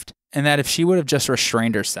left, and that if she would have just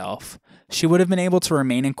restrained herself, she would have been able to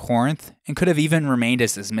remain in Corinth and could have even remained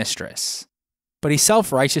as his mistress. But he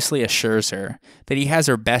self-righteously assures her that he has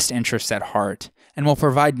her best interests at heart and will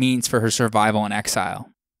provide means for her survival in exile.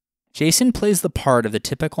 Jason plays the part of the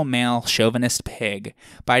typical male chauvinist pig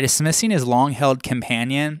by dismissing his long-held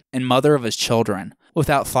companion and mother of his children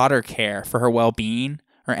without thought or care for her well-being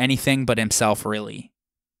or anything but himself really.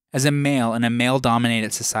 As a male in a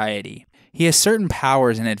male-dominated society, he has certain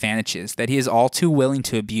powers and advantages that he is all too willing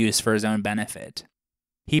to abuse for his own benefit.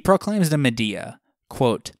 He proclaims to Medea,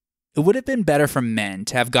 quote, "It would have been better for men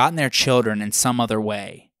to have gotten their children in some other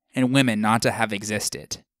way, and women not to have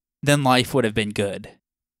existed. Then life would have been good."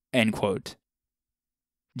 End quote.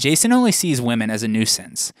 Jason only sees women as a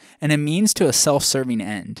nuisance, and a means to a self-serving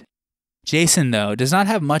end. Jason, though, does not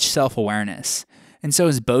have much self-awareness, and so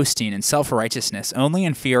his boasting and self-righteousness only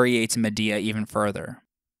infuriates Medea even further.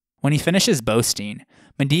 When he finishes boasting,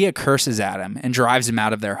 Medea curses at him and drives him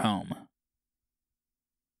out of their home.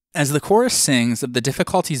 As the chorus sings of the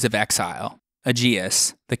difficulties of exile,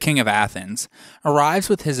 Aegeus, the king of Athens, arrives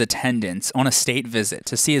with his attendants on a state visit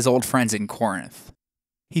to see his old friends in Corinth.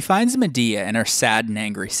 He finds Medea in her sad and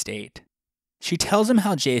angry state. She tells him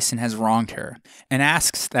how Jason has wronged her and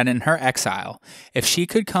asks that in her exile, if she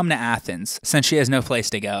could come to Athens since she has no place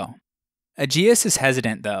to go. Aegeus is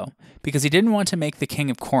hesitant, though, because he didn't want to make the king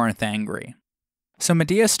of Corinth angry. So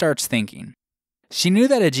Medea starts thinking. She knew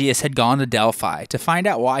that Aegeus had gone to Delphi to find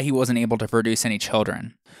out why he wasn't able to produce any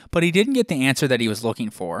children, but he didn't get the answer that he was looking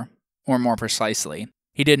for, or more precisely,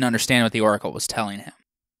 he didn't understand what the oracle was telling him.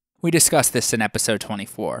 We discussed this in episode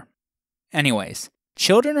 24. Anyways,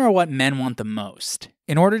 children are what men want the most,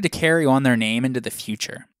 in order to carry on their name into the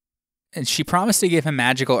future. And she promised to give him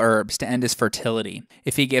magical herbs to end his fertility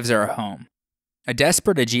if he gives her a home. A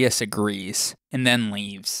desperate Aegeus agrees, and then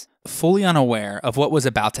leaves, fully unaware of what was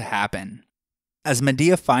about to happen. As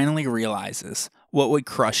Medea finally realizes what would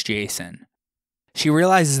crush Jason, she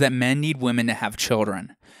realizes that men need women to have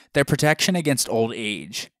children, their protection against old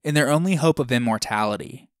age, and their only hope of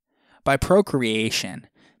immortality. By procreation,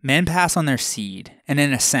 men pass on their seed, and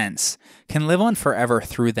in a sense, can live on forever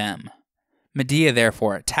through them. Medea,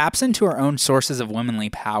 therefore, taps into her own sources of womanly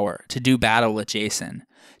power to do battle with Jason,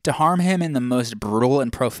 to harm him in the most brutal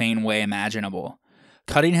and profane way imaginable,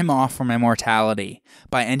 cutting him off from immortality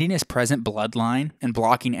by ending his present bloodline and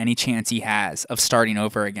blocking any chance he has of starting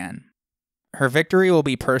over again. Her victory will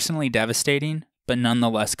be personally devastating, but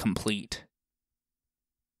nonetheless complete.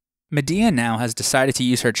 Medea now has decided to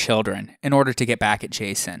use her children in order to get back at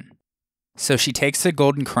Jason. So she takes a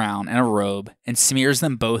golden crown and a robe and smears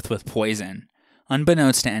them both with poison,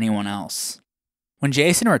 unbeknownst to anyone else. When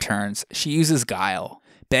Jason returns, she uses guile,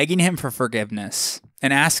 begging him for forgiveness,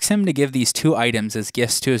 and asks him to give these 2 items as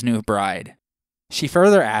gifts to his new bride. She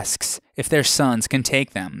further asks if their sons can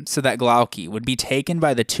take them so that Glauce would be taken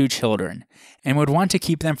by the 2 children and would want to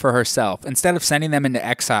keep them for herself instead of sending them into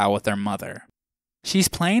exile with their mother. She's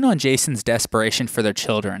playing on Jason's desperation for their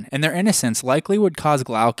children, and their innocence likely would cause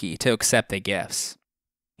Glauce to accept the gifts.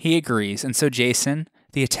 He agrees, and so Jason,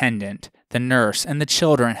 the attendant, the nurse, and the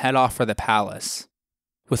children head off for the palace.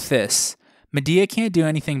 With this, Medea can't do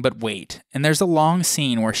anything but wait, and there's a long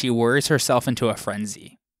scene where she worries herself into a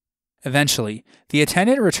frenzy. Eventually, the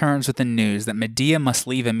attendant returns with the news that Medea must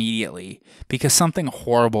leave immediately because something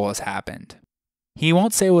horrible has happened. He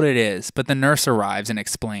won't say what it is, but the nurse arrives and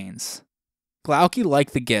explains. Glauce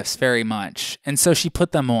liked the gifts very much, and so she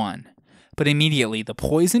put them on, but immediately the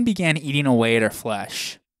poison began eating away at her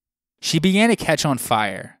flesh. She began to catch on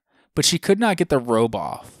fire, but she could not get the robe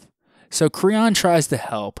off. So Creon tries to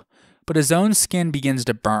help, but his own skin begins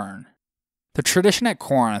to burn. The tradition at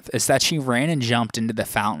Corinth is that she ran and jumped into the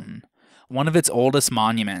fountain, one of its oldest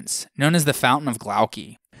monuments, known as the Fountain of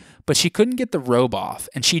Glauce, but she couldn't get the robe off,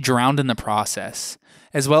 and she drowned in the process,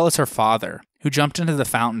 as well as her father, who jumped into the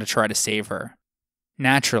fountain to try to save her.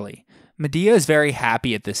 Naturally, Medea is very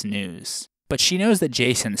happy at this news, but she knows that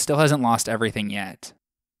Jason still hasn't lost everything yet.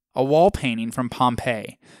 A wall painting from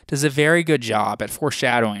Pompeii does a very good job at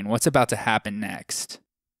foreshadowing what's about to happen next.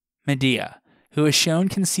 Medea, who is shown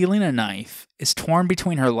concealing a knife, is torn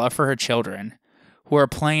between her love for her children, who are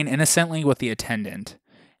playing innocently with the attendant,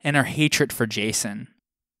 and her hatred for Jason.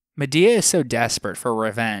 Medea is so desperate for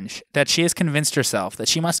revenge that she has convinced herself that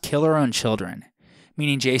she must kill her own children,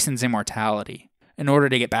 meaning Jason's immortality, in order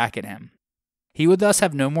to get back at him. He would thus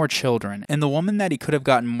have no more children, and the woman that he could have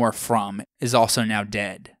gotten more from is also now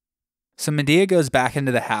dead. So Medea goes back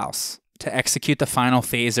into the house to execute the final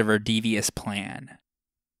phase of her devious plan.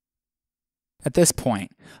 At this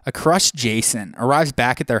point, a crushed Jason arrives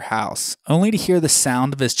back at their house, only to hear the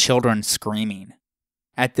sound of his children screaming.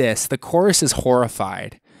 At this, the chorus is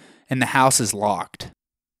horrified, and the house is locked.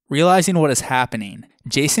 Realizing what is happening,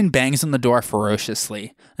 Jason bangs on the door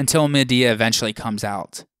ferociously until Medea eventually comes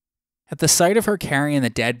out. At the sight of her carrying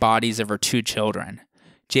the dead bodies of her 2 children,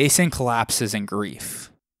 Jason collapses in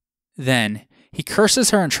grief. Then, he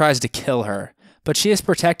curses her and tries to kill her, but she is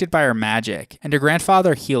protected by her magic and her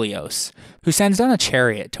grandfather Helios, who sends down a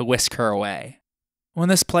chariot to whisk her away. When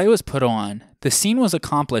this play was put on, the scene was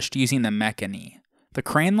accomplished using the mechany, the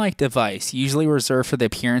crane-like device usually reserved for the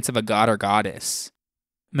appearance of a god or goddess.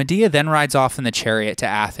 Medea then rides off in the chariot to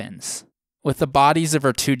Athens, with the bodies of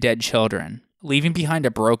her 2 dead children, leaving behind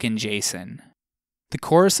a broken Jason. The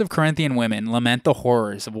chorus of Corinthian women lament the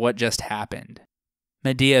horrors of what just happened.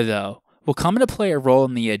 Medea, though, will come to play a role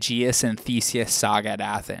in the Aegeus and Theseus saga at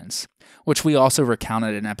Athens, which we also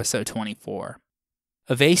recounted in episode 24.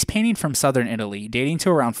 A vase painting from southern Italy dating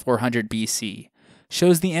to around 400 BC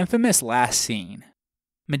shows the infamous last scene.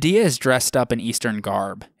 Medea is dressed up in Eastern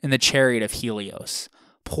garb in the chariot of Helios,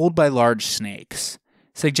 pulled by large snakes,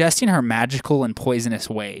 suggesting her magical and poisonous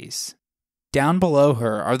ways. Down below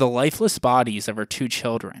her are the lifeless bodies of her 2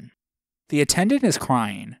 children. The attendant is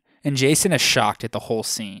crying, and Jason is shocked at the whole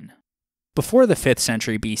scene. Before the 5th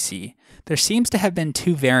century BC, there seems to have been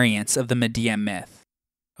 2 variants of the Medea myth.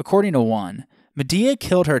 According to one, Medea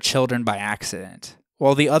killed her children by accident,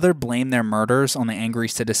 while the other blamed their murders on the angry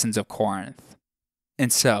citizens of Corinth.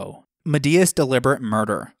 And so, Medea's deliberate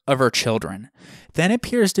murder of her children then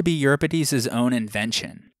appears to be Euripides' own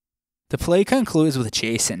invention. The play concludes with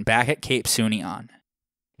Jason back at Cape Sunion.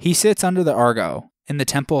 He sits under the Argo in the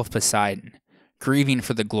Temple of Poseidon, grieving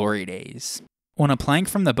for the glory days, when a plank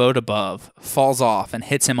from the boat above falls off and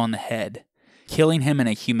hits him on the head, killing him in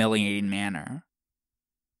a humiliating manner.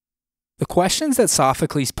 The questions that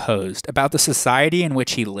Sophocles posed about the society in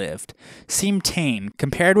which he lived seem tame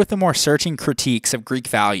compared with the more searching critiques of Greek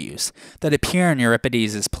values that appear in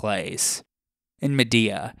Euripides' plays. In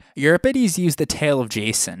Medea, Euripides used the tale of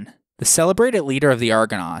Jason, the celebrated leader of the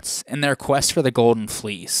Argonauts, in their quest for the Golden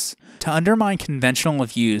Fleece, to undermine conventional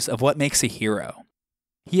views of what makes a hero.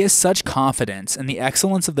 He has such confidence in the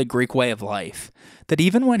excellence of the Greek way of life that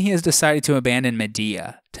even when he has decided to abandon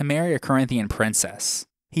Medea to marry a Corinthian princess,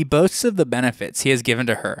 he boasts of the benefits he has given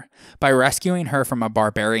to her by rescuing her from a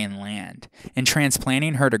barbarian land and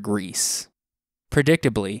transplanting her to Greece.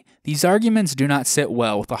 Predictably, these arguments do not sit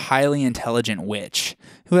well with a highly intelligent witch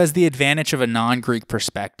who has the advantage of a non-Greek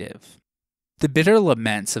perspective. The bitter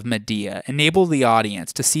laments of Medea enable the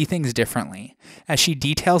audience to see things differently, as she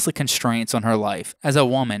details the constraints on her life as a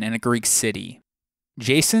woman in a Greek city.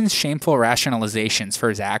 Jason's shameful rationalizations for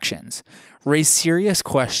his actions raise serious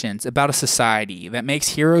questions about a society that makes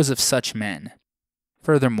heroes of such men.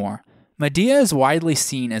 Furthermore, Medea is widely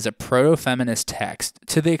seen as a proto-feminist text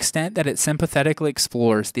to the extent that it sympathetically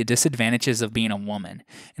explores the disadvantages of being a woman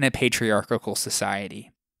in a patriarchal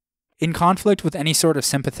society. In conflict with any sort of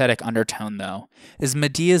sympathetic undertone, though, is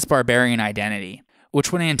Medea's barbarian identity,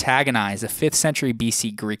 which would antagonize a 5th century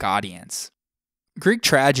BC Greek audience. Greek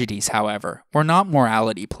tragedies, however, were not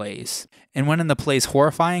morality plays, and when in the play's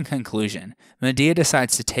horrifying conclusion, Medea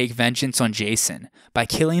decides to take vengeance on Jason by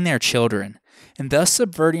killing their children, and thus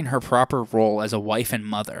subverting her proper role as a wife and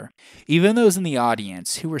mother, even those in the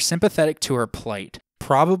audience who were sympathetic to her plight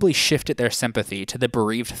probably shifted their sympathy to the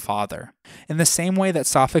bereaved father, in the same way that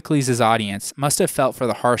Sophocles' audience must have felt for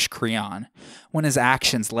the harsh Creon, when his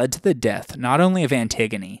actions led to the death not only of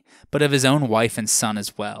Antigone, but of his own wife and son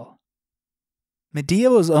as well. Medea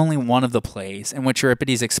was only one of the plays in which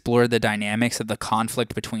Euripides explored the dynamics of the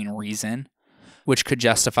conflict between reason, which could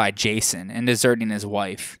justify Jason in deserting his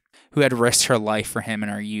wife, who had risked her life for him in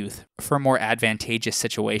her youth for a more advantageous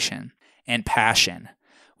situation, and passion,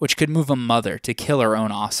 which could move a mother to kill her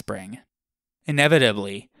own offspring.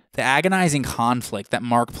 Inevitably, the agonizing conflict that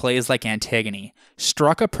marked plays like Antigone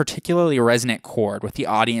struck a particularly resonant chord with the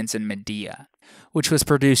audience in Medea, which was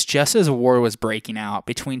produced just as war was breaking out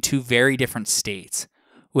between two very different states,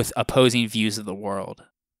 with opposing views of the world.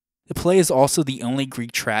 The play is also the only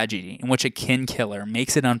Greek tragedy in which a kin killer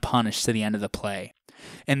makes it unpunished to the end of the play,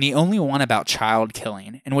 and the only one about child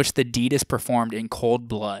killing in which the deed is performed in cold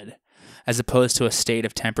blood, as opposed to a state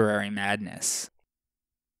of temporary madness.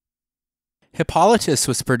 Hippolytus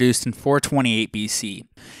was produced in 428 BC,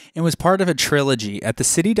 and was part of a trilogy at the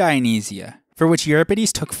city Dionysia, for which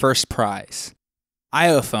Euripides took first prize.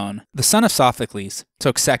 Iophon, the son of Sophocles,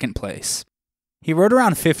 took second place. He wrote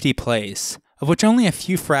around 50 plays, of which only a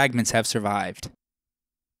few fragments have survived.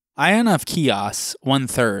 Ion of Chios won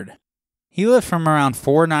third. He lived from around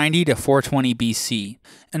 490 to 420 BC,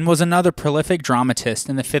 and was another prolific dramatist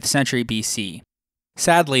in the 5th century BC.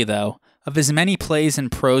 Sadly, though, of his many plays and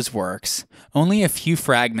prose works, only a few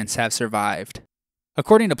fragments have survived.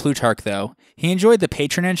 According to Plutarch, though, he enjoyed the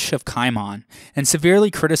patronage of Cimon, and severely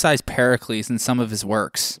criticized Pericles in some of his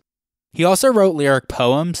works. He also wrote lyric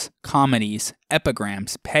poems, comedies,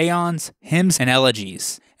 epigrams, paeans, hymns, and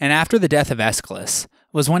elegies, and after the death of Aeschylus,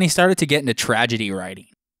 was when he started to get into tragedy writing.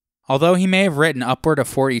 Although he may have written upward of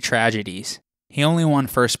 40 tragedies, he only won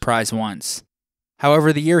first prize once.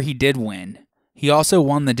 However, the year he did win, he also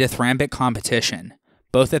won the dithyrambic competition,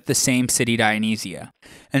 both at the same city Dionysia,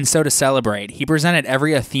 and so to celebrate, he presented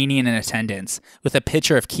every Athenian in attendance with a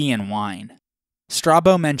pitcher of Chian wine.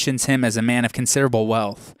 Strabo mentions him as a man of considerable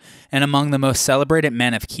wealth, and among the most celebrated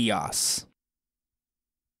men of Chios.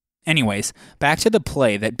 Anyways, back to the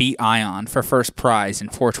play that beat Ion for first prize in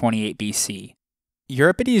 428 BC.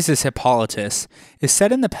 Euripides' Hippolytus is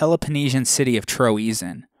set in the Peloponnesian city of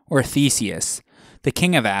Troezen, where Theseus, the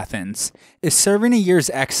king of Athens, is serving a year's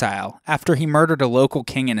exile after he murdered a local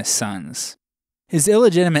king and his sons. His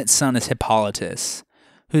illegitimate son is Hippolytus,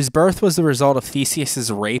 whose birth was the result of Theseus'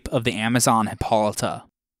 rape of the Amazon Hippolyta.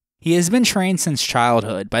 He has been trained since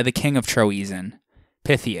childhood by the king of Troezen,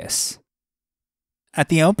 Pythias. At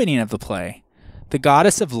the opening of the play, the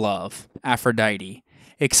goddess of love, Aphrodite,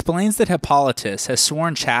 explains that Hippolytus has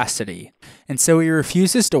sworn chastity, and so he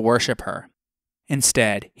refuses to worship her.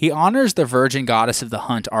 Instead, he honors the virgin goddess of the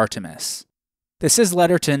hunt, Artemis. This has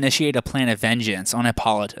led her to initiate a plan of vengeance on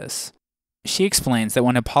Hippolytus. She explains that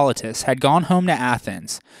when Hippolytus had gone home to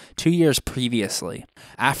Athens 2 years previously,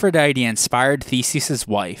 Aphrodite inspired Theseus'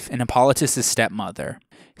 wife and Hippolytus' stepmother,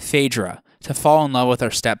 Phaedra, to fall in love with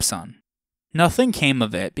her stepson. Nothing came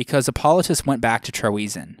of it because Hippolytus went back to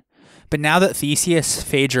Troezen. But now that Theseus,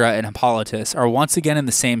 Phaedra, and Hippolytus are once again in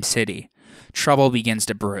the same city, trouble begins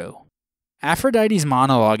to brew. Aphrodite's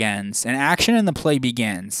monologue ends, and action in the play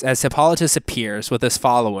begins as Hippolytus appears with his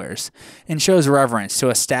followers and shows reverence to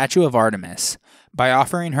a statue of Artemis by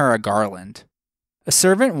offering her a garland. A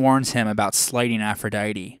servant warns him about slighting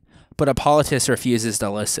Aphrodite, but Hippolytus refuses to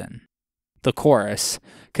listen. The chorus,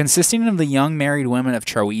 consisting of the young married women of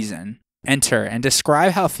Troezen, enter and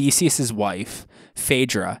describe how Theseus' wife,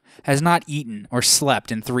 Phaedra, has not eaten or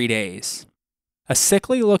slept in 3 days. A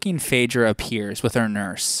sickly-looking Phaedra appears with her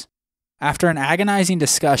nurse. After an agonizing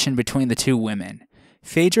discussion between the two women,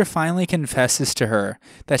 Phaedra finally confesses to her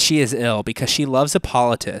that she is ill because she loves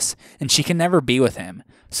Hippolytus and she can never be with him,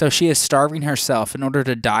 so she is starving herself in order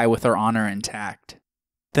to die with her honor intact.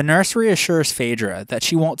 The nurse reassures Phaedra that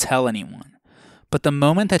she won't tell anyone, but the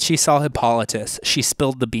moment that she saw Hippolytus, she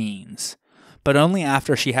spilled the beans, but only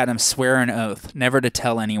after she had him swear an oath never to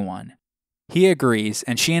tell anyone. He agrees,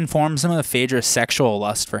 and she informs him of Phaedra's sexual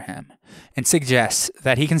lust for him, and suggests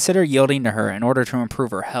that he consider yielding to her in order to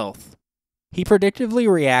improve her health. He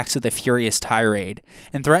predictably reacts with a furious tirade,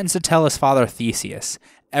 and threatens to tell his father Theseus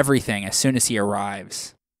everything as soon as he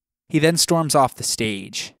arrives. He then storms off the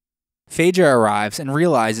stage. Phaedra arrives and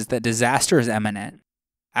realizes that disaster is imminent.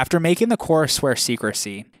 After making the chorus swear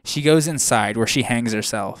secrecy, she goes inside where she hangs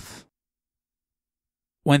herself.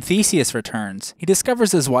 When Theseus returns, he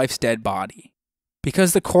discovers his wife's dead body.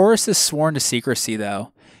 Because the chorus is sworn to secrecy,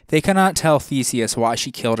 though, they cannot tell Theseus why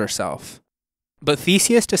she killed herself. But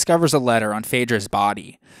Theseus discovers a letter on Phaedra's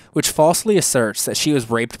body, which falsely asserts that she was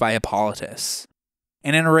raped by Hippolytus.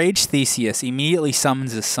 An enraged Theseus immediately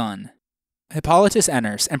summons his son. Hippolytus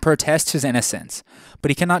enters and protests his innocence,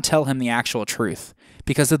 but he cannot tell him the actual truth,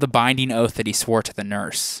 because of the binding oath that he swore to the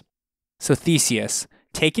nurse. So Theseus,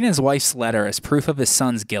 taking his wife's letter as proof of his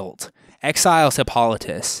son's guilt, exiles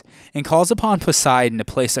Hippolytus, and calls upon Poseidon to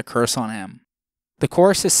place a curse on him. The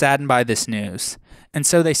chorus is saddened by this news, and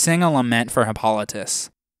so they sing a lament for Hippolytus.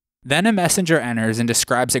 Then a messenger enters and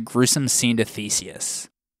describes a gruesome scene to Theseus.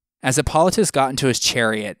 As Hippolytus got into his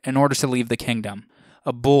chariot in order to leave the kingdom,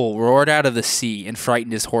 a bull roared out of the sea and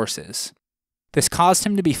frightened his horses. This caused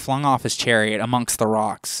him to be flung off his chariot amongst the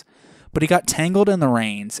rocks, but he got tangled in the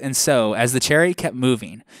reins, and so, as the chariot kept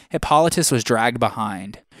moving, Hippolytus was dragged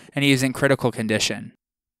behind, and he was in critical condition.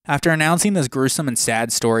 After announcing this gruesome and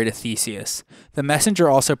sad story to Theseus, the messenger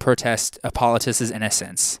also protests Hippolytus'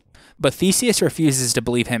 innocence, but Theseus refuses to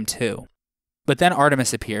believe him too. But then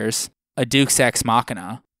Artemis appears, a deus ex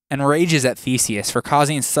machina, and rages at Theseus for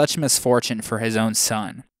causing such misfortune for his own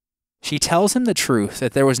son. She tells him the truth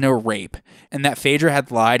that there was no rape, and that Phaedra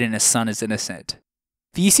had lied and his son is innocent.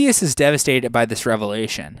 Theseus is devastated by this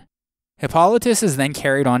revelation. Hippolytus is then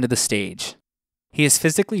carried onto the stage. He is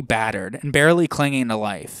physically battered and barely clinging to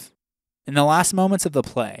life. In the last moments of the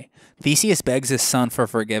play, Theseus begs his son for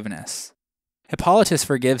forgiveness. Hippolytus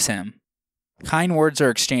forgives him. Kind words are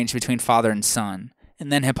exchanged between father and son,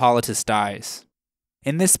 and then Hippolytus dies.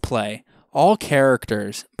 In this play, all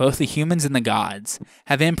characters, both the humans and the gods,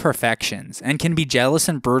 have imperfections and can be jealous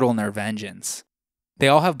and brutal in their vengeance. They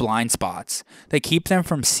all have blind spots that keep them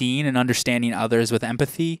from seeing and understanding others with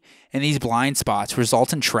empathy, and these blind spots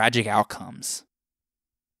result in tragic outcomes.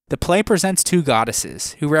 The play presents two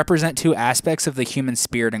goddesses who represent two aspects of the human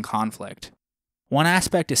spirit in conflict. One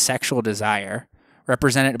aspect is sexual desire,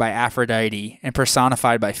 represented by Aphrodite and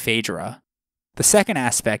personified by Phaedra. The second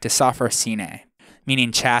aspect is Sophrosine,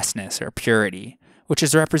 meaning chasteness or purity, which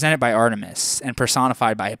is represented by Artemis and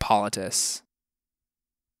personified by Hippolytus.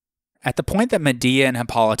 At the point that Medea and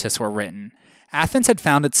Hippolytus were written, Athens had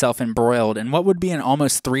found itself embroiled in what would be an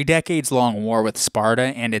almost 3 decades-long war with Sparta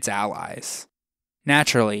and its allies.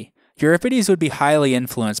 Naturally, Euripides would be highly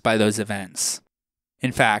influenced by those events.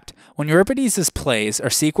 In fact, when Euripides' plays are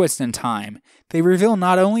sequenced in time, they reveal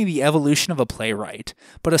not only the evolution of a playwright,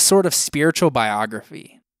 but a sort of spiritual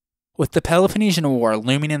biography. With the Peloponnesian War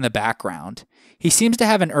looming in the background, he seems to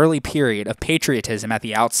have an early period of patriotism at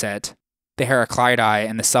the outset, the Heraclidae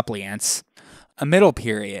and the Suppliants, a middle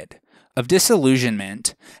period of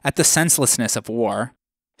disillusionment at the senselessness of war,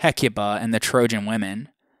 Hecuba and the Trojan women,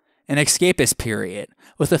 an escapist period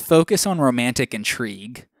with a focus on romantic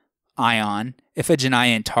intrigue, Ion,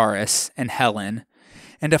 Iphigenia and Taurus, and Helen,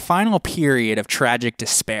 and a final period of tragic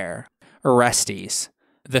despair, Orestes,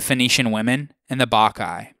 the Phoenician women, and the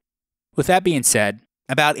Bacchae. With that being said,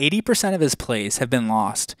 about 80% of his plays have been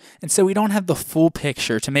lost, and so we don't have the full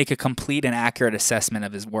picture to make a complete and accurate assessment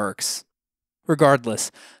of his works.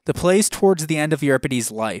 Regardless, the plays towards the end of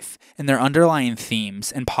Euripides' life and their underlying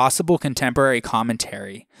themes and possible contemporary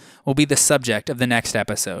commentary will be the subject of the next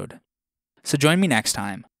episode. So join me next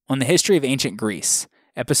time on the History of Ancient Greece,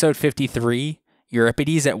 episode 53,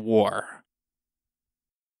 Euripides at War.